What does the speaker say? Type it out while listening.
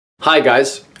Hi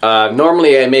guys,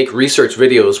 normally I make research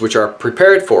videos which are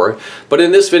prepared for, but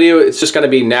in this video it's just going to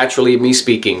be naturally me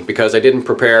speaking because I didn't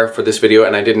prepare for this video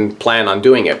and I didn't plan on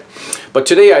doing it. But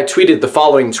today I tweeted the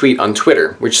following tweet on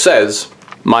Twitter, which says,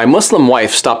 "My Muslim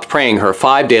wife stopped praying her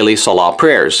 5 daily Salah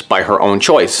prayers by her own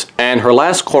choice, and her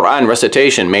last Quran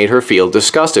recitation made her feel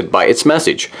disgusted by its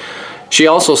message. She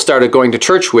also started going to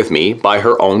church with me by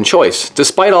her own choice.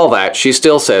 Despite all that, she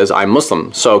still says I'm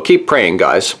Muslim, so keep praying,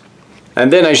 guys." And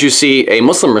then, as you see, a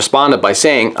Muslim responded by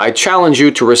saying, "I challenge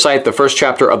you to recite the first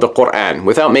chapter of the Quran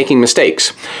without making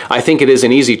mistakes. I think it is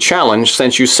an easy challenge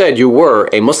since you said you were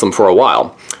a Muslim for a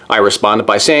while." I responded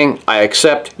by saying, "I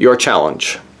accept your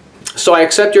challenge." So I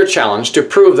accept your challenge to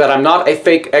prove that I'm not a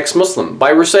fake ex-Muslim by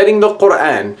reciting the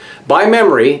Quran by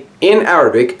memory in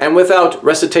Arabic and without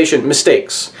recitation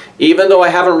mistakes, even though I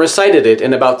haven't recited it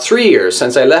in about 3 years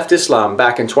since I left Islam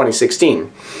back in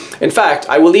 2016. In fact,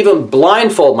 I will even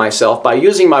blindfold myself by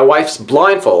using my wife's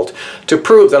blindfold to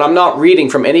prove that I'm not reading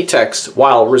from any text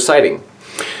while reciting.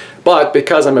 But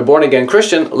because I'm a born-again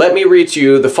Christian, let me read to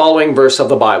you the following verse of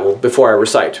the Bible before I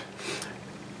recite.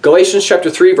 Galatians chapter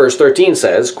 3 verse 13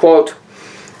 says, quote,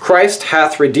 "Christ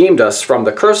hath redeemed us from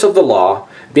the curse of the law,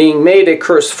 being made a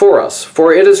curse for us.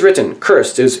 For it is written,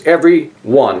 Cursed is every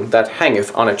one that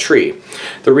hangeth on a tree."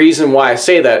 The reason why I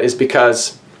say that is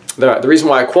because the reason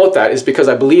why I quote that is because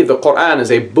I believe the Quran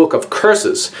is a book of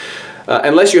curses.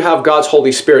 Unless you have God's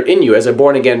Holy Spirit in you as a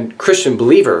born-again Christian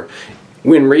believer,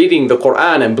 when reading the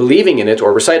Quran and believing in it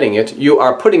or reciting it, you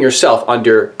are putting yourself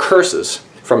under curses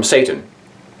from Satan.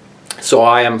 So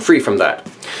I am free from that.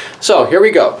 So here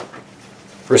we go.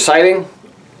 Reciting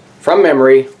from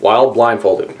memory while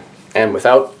blindfolded and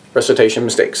without recitation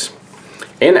mistakes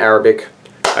in Arabic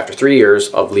after 3 years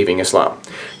of leaving Islam.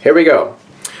 Here we go.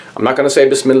 I'm not going to say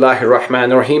Bismillahir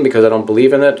Rahmanir Rahim because I don't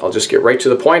believe in it. I'll just get right to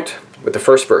the point with the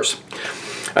first verse.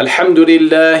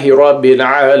 Alhamdulillahi Rabbil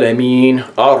Alameen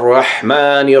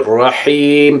Ar-Rahmanir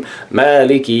Rahim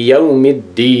Maliki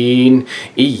Yawmiddin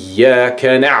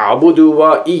Iyyaka na'budu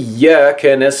wa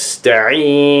iyyaka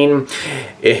nasta'in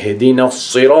Ihdina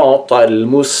as-siratal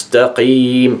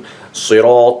mustaqim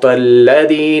صراط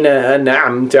الذين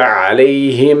أنعمت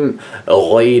عليهم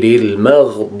غير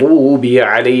المغضوب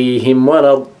عليهم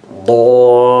ولا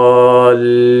الضالين.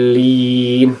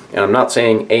 And I'm not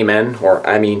saying amen or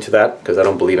ameen to that because I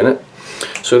don't believe in it.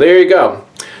 So there you go.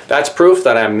 That's proof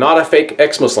that I'm not a fake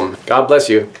ex-Muslim. God bless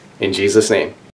you in Jesus' name.